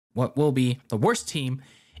what will be the worst team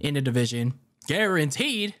in the division,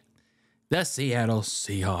 guaranteed, the Seattle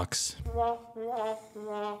Seahawks.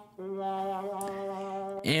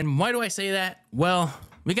 And why do I say that? Well,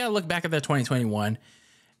 we got to look back at the 2021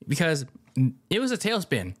 because it was a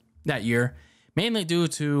tailspin that year, mainly due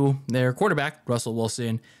to their quarterback, Russell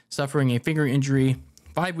Wilson, suffering a finger injury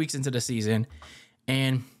 5 weeks into the season.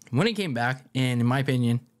 And when he came back, and in my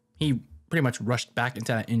opinion, he pretty much rushed back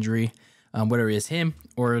into that injury, whether it is him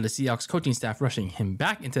or the Seahawks coaching staff rushing him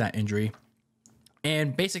back into that injury.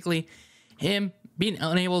 And basically, him being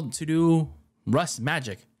unable to do Russ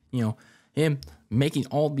magic, him making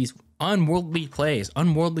all these unworldly plays,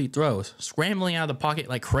 unworldly throws, scrambling out of the pocket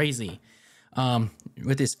like crazy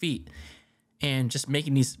with his feet, and just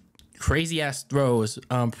making these crazy ass throws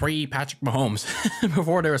pre-Patrick Mahomes,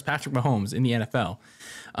 before there was Patrick Mahomes in the NFL.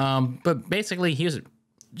 But basically, he was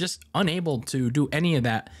just unable to do any of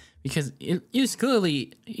that because he was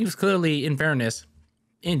clearly, in fairness,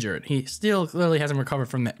 injured. He still clearly hasn't recovered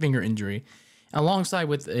from that finger injury, alongside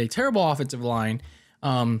with a terrible offensive line.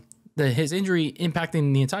 His injury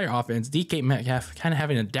impacting the entire offense. DK Metcalf kind of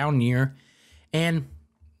having a down year, and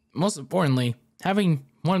most importantly, having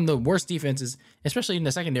one of the worst defenses, especially in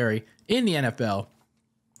the secondary in the NFL.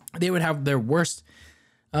 They would have their worst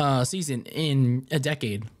season in a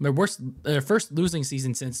decade. Their first losing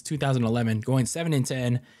season since 2011, going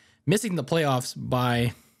 7-10, missing the playoffs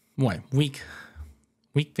by week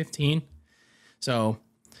 15. So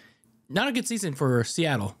not a good season for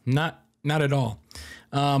Seattle. Not at all.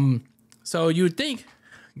 So you would think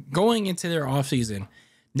going into their offseason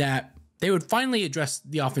that they would finally address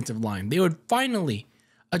the offensive line. They would finally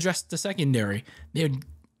address the secondary. They would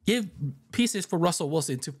give pieces for Russell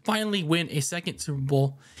Wilson to finally win a second Super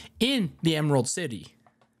Bowl in the Emerald City.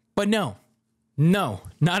 But no,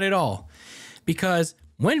 not at all. Because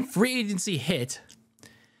when free agency hit,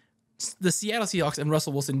 the Seattle Seahawks and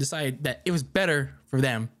Russell Wilson decided that it was better for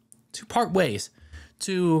them to part ways,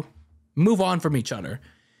 to move on from each other.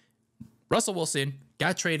 Russell Wilson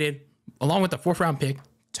got traded along with the 4th round pick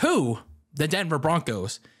to the Denver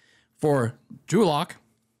Broncos for Drew Lock,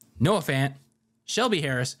 Noah Fant, Shelby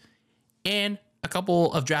Harris, and a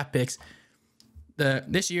couple of draft picks.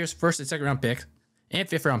 This year's 1st and 2nd round picks, and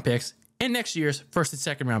 5th round picks, and next year's 1st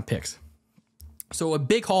and 2nd round picks. So a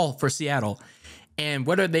big haul for Seattle. And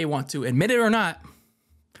whether they want to admit it or not,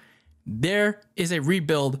 there is a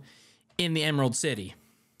rebuild in the Emerald City.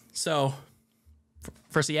 So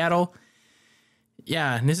for Seattle,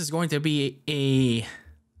 this is going to be a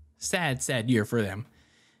sad year for them.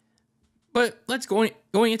 But let's going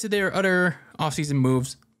into their other offseason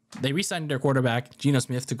moves. They re-signed their quarterback, Geno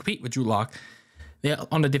Smith, to compete with Drew Lock.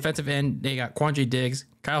 On the defensive end, they got Quandre Diggs,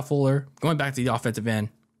 Kyle Fuller. Going back to the offensive end,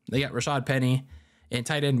 they got Rashad Penny and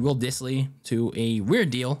tight end Will Dissly to a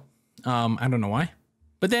weird deal. I don't know why.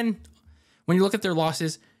 But then when you look at their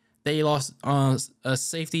losses, they lost a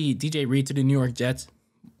safety, DJ Reed, to the New York Jets.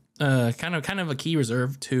 Kind of a key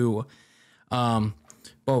reserve to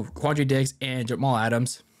both Quandre Diggs and Jamal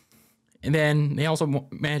Adams. And then they also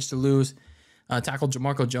managed to lose tackle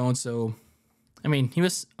Jamarco Jones. So, he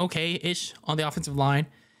was okay-ish on the offensive line.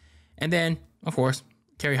 And then, of course,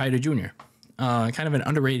 Kerry Hyder Jr., kind of an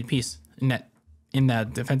underrated piece in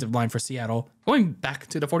that defensive line for Seattle, going back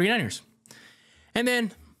to the 49ers. And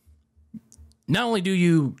then, not only do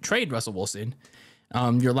you trade Russell Wilson,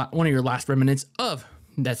 one of your last remnants of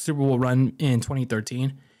that Super Bowl run in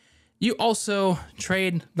 2013, you also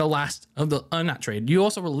trade the last of the you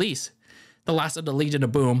also release the last of the Legion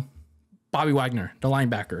of Boom, Bobby Wagner, the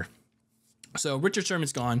linebacker. So Richard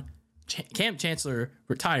Sherman's gone, Cam Chancellor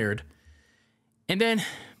retired, and then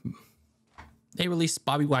they released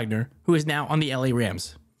Bobby Wagner, who is now on the LA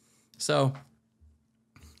Rams. So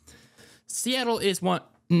Seattle is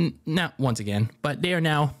not once again, but they are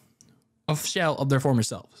now a shell of their former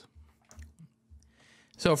selves.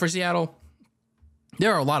 So for Seattle,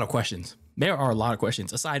 there are a lot of questions.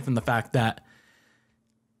 Aside from the fact that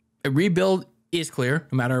a rebuild is clear,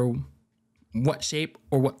 no matter what shape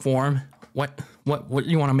or what form, what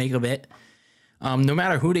you want to make of it. No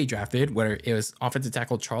matter who they drafted, whether it was offensive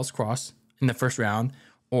tackle Charles Cross in the 1st round,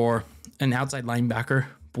 or an outside linebacker,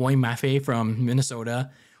 Boy Maffei from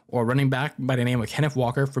Minnesota, or running back by the name of Kenneth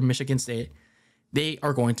Walker from Michigan State, they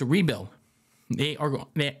are going to rebuild.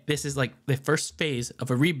 This is like the first phase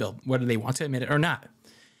of a rebuild, whether they want to admit it or not.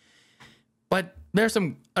 But there are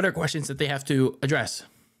some other questions that they have to address.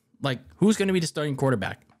 Like, who's going to be the starting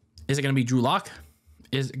quarterback? Is it going to be Drew Lock?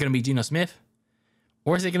 Is it going to be Geno Smith?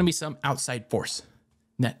 Or is it going to be some outside force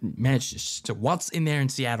that manages to waltz in there in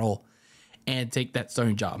Seattle and take that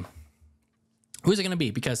starting job? Who's it going to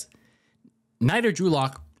be? Because neither Drew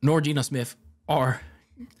Lock nor Geno Smith are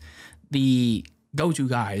the go-to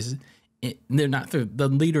guys. They're not the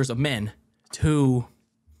leaders of men to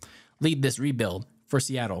lead this rebuild for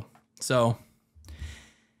Seattle. So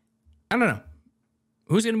I don't know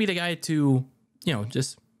who's going to be the guy to,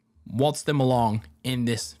 just waltz them along in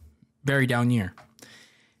this very down year.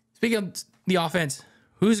 Speaking of the offense,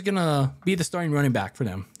 who's going to be the starting running back for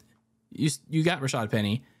them? You got Rashad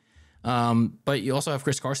Penny, but you also have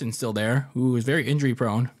Chris Carson still there, who is very injury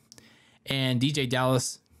prone, and DJ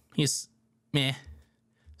Dallas, he's meh.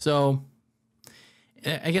 So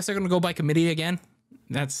I guess they're going to go by committee again.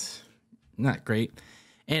 That's not great.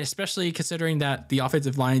 And especially considering that the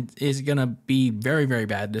offensive line is going to be very, very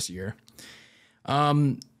bad this year.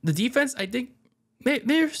 The defense, I think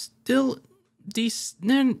they're still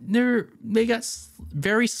decent. They got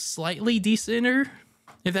very slightly decenter,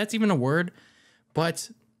 if that's even a word. But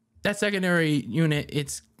that secondary unit,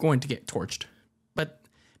 it's going to get torched. But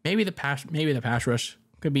maybe the pass rush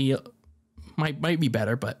could be might be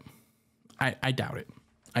better, but I doubt it.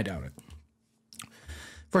 I doubt it.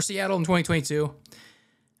 For Seattle in 2022,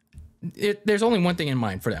 there's only one thing in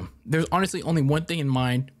mind for them. There's honestly only one thing in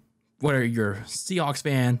mind, whether you're a Seahawks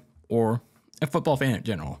fan or a football fan in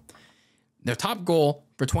general. Their top goal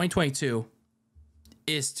for 2022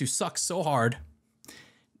 is to suck so hard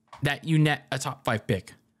that you net a top 5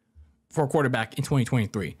 pick for a quarterback in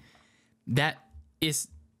 2023. That is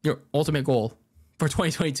your ultimate goal for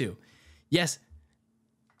 2022. Yes,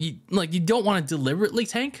 you don't want to deliberately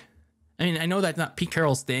tank. I mean, I know that's not Pete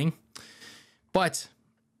Carroll's thing, but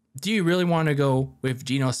do you really want to go with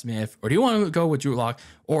Geno Smith, or do you want to go with Drew Lock,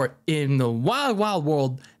 or in the wild, wild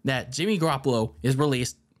world that Jimmy Garoppolo is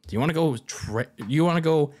released, do you want to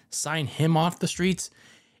go sign him off the streets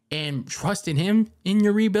and trust in him in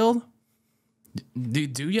your rebuild? Do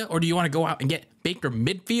you? Or do you want to go out and get Baker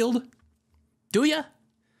midfield? Do you?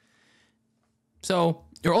 So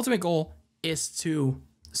your ultimate goal is to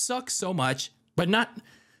suck so much, but not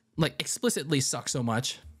like explicitly suck so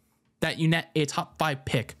much, that you net a top 5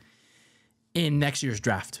 pick in next year's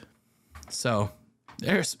draft. So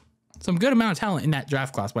there's some good amount of talent in that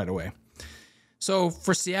draft class, by the way. So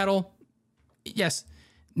for Seattle, yes,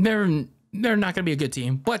 they're not going to be a good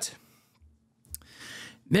team, but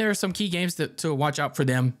there are some key games to watch out for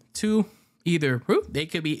them to either they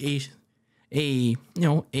could be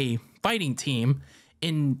a fighting team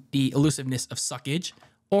in the elusiveness of suckage,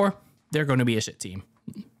 or they're going to be a shit team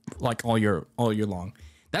like all year long.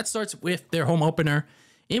 That starts with their home opener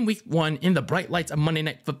in week 1 in the bright lights of Monday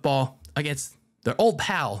Night Football against their old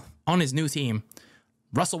pal on his new team,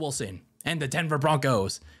 Russell Wilson and the Denver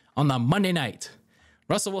Broncos on the Monday night.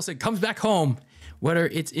 Russell Wilson comes back home, whether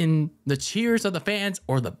it's in the cheers of the fans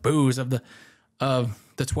or the boos of the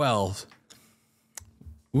 12.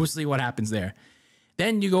 We'll see what happens there.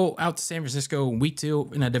 Then you go out to San Francisco in week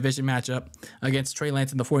 2 in a division matchup against Trey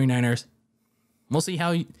Lance and the 49ers. We'll see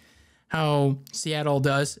how Seattle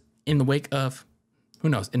does in the wake of, who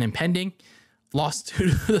knows, an impending loss to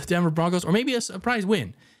the Denver Broncos, or maybe a surprise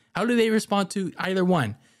win. How do they respond to either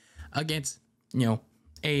one against,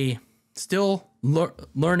 a still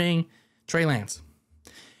learning Trey Lance?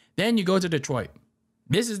 Then you go to Detroit.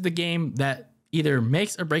 This is the game that either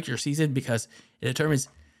makes or breaks your season, because it determines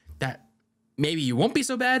that maybe you won't be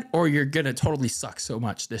so bad, or you're going to totally suck so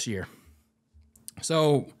much this year.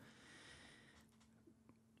 So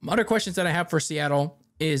other questions that I have for Seattle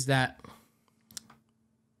is that,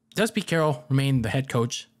 does Pete Carroll remain the head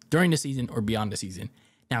coach during the season or beyond the season?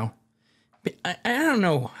 Now, I don't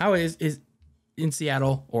know how it is in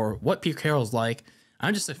Seattle or what Pete Carroll's like.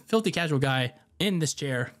 I'm just a filthy casual guy in this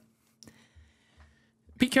chair.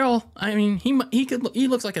 Pete Carroll, I mean, he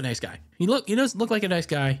looks like a nice guy. He does look like a nice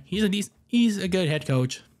guy. He's a good head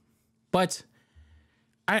coach, but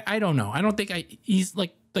I don't know. I don't think he's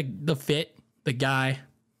like the guy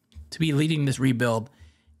to be leading this rebuild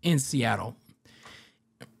in Seattle.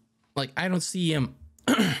 Like, I don't see him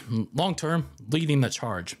long term leading the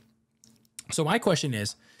charge. So my question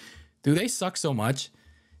is, do they suck so much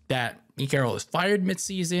that Pete Carroll is fired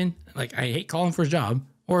midseason? Like, I hate calling for his job.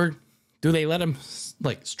 Or do they let him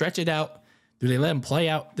stretch it out? Do they let him play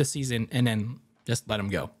out this season and then just let him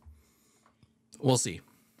go? We'll see.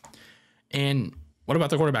 And what about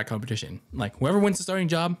the quarterback competition? Like, whoever wins the starting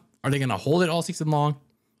job, are they going to hold it all season long?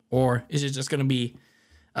 Or is it just going to be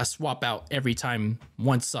a swap out every time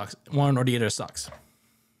one or the other sucks?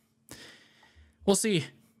 We'll see.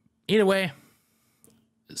 Either way,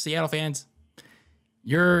 Seattle fans,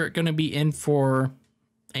 you're going to be in for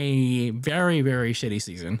a very, very shitty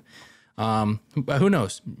season. But who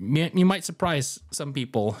knows? You might surprise some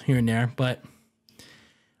people here and there. But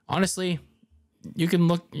honestly, you can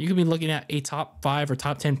be looking at a top 5 or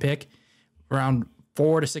top 10 pick, around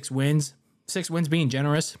 4 to 6 wins. 6 wins being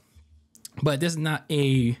generous, but this is not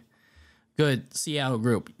a good Seattle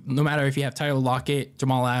group. No matter if you have Tyler Lockett,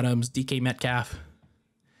 Jamal Adams, DK Metcalf,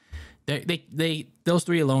 they those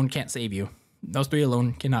 3 alone can't save you. Those 3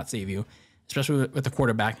 alone cannot save you, especially with the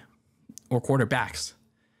quarterback or quarterbacks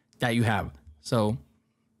that you have. So,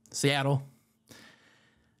 Seattle,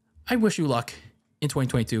 I wish you luck in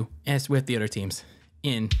 2022 as with the other teams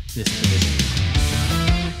in this division.